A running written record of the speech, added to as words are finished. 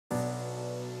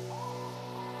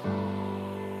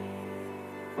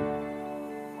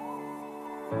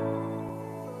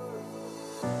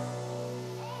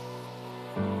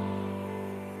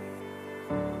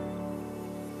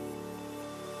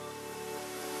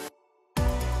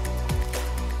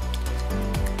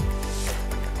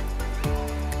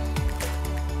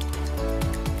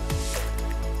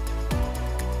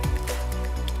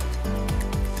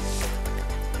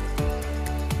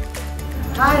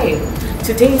Hi,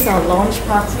 today is our launch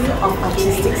party of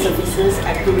artistic services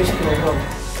at Goodrich Global.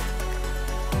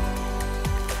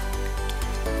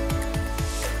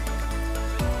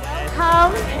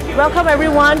 Welcome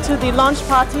everyone to the launch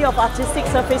party of artistic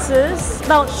services.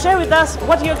 Now share with us,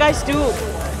 what do you guys do?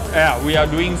 Yeah, we are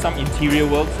doing some interior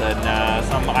works and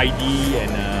some ID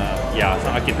and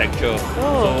some architecture.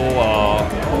 Oh.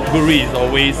 So Goodrich is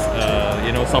always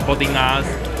supporting us.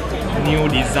 New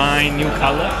design, new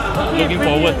color. Okay, looking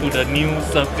brilliant. forward to the new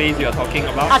surface you are talking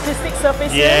about. Artistic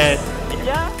surfaces? Yes.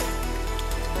 Yeah.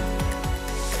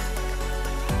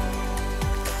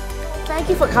 Thank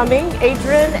you for coming,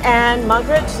 Adrian and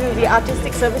Margaret, to the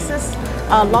Artistic Services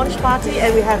launch party.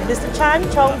 And we have Mr. Chan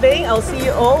Chong Bing, our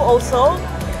CEO, also.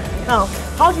 Now,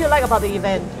 how do you like about the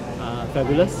event?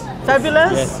 Fabulous.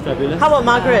 Fabulous? Yes, fabulous. How about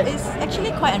Margaret? It's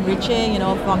actually quite enriching,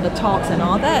 from the talks and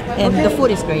all that. And the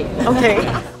food is great. Okay.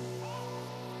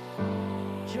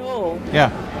 Joe. Yeah.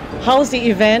 How's the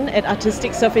event at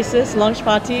Artistic Surfaces launch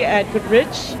party at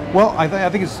Goodrich? Well, I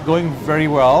think it's going very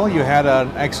well. You had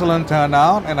an excellent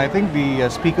turnout, and I think the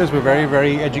speakers were very,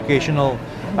 very educational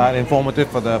and informative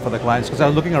for the clients. Because I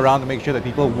was looking around to make sure that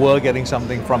people were getting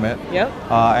something from it. Yep.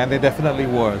 And they definitely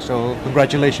were. So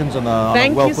congratulations on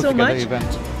a well put together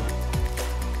event.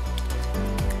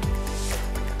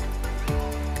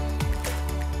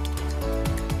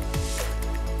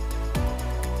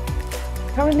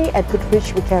 Currently at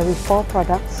Goodrich, we carry 4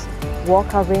 products: wall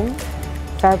covering,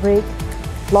 fabric,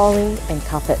 flooring and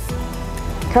carpet.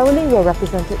 Currently we are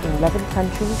represented in 11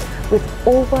 countries with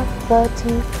over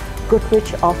 30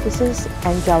 Goodrich offices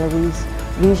and galleries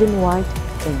region-wide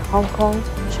in Hong Kong,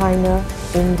 China,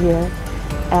 India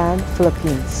and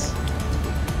Philippines.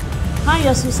 Hi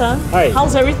Yasusan. Hi.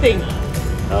 How's everything?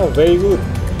 Oh, very good.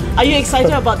 Are you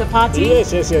excited about the party?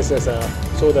 Yes.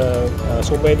 So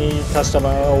so many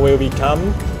customers will be come,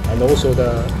 and also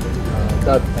the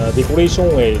decoration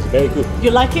is very good. You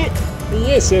like it?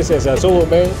 Yes. So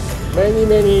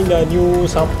many new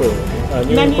sample,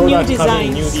 Many new product designs.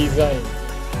 coming, new design.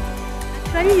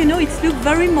 Actually, it looks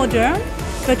very modern,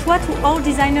 but what all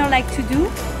designers like to do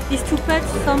is to put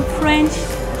some French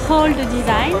old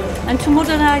design and to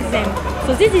modernize them.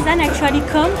 So this design actually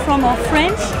comes from a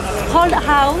French old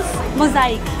house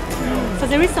mosaic. So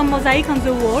there is some mosaic on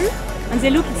the wall, and they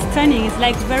look stunning. It's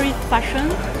like very fashion,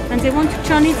 and they want to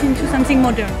turn it into something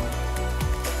modern.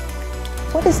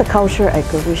 What is the culture at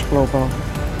Goodrich Global?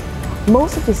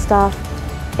 Most of the staff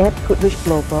at Goodrich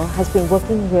Global has been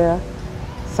working here,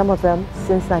 some of them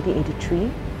since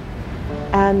 1983,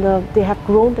 and they have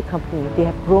grown the company. They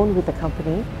have grown with the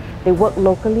company. They work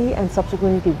locally and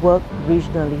subsequently they work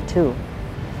regionally too.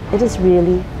 It is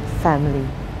really family.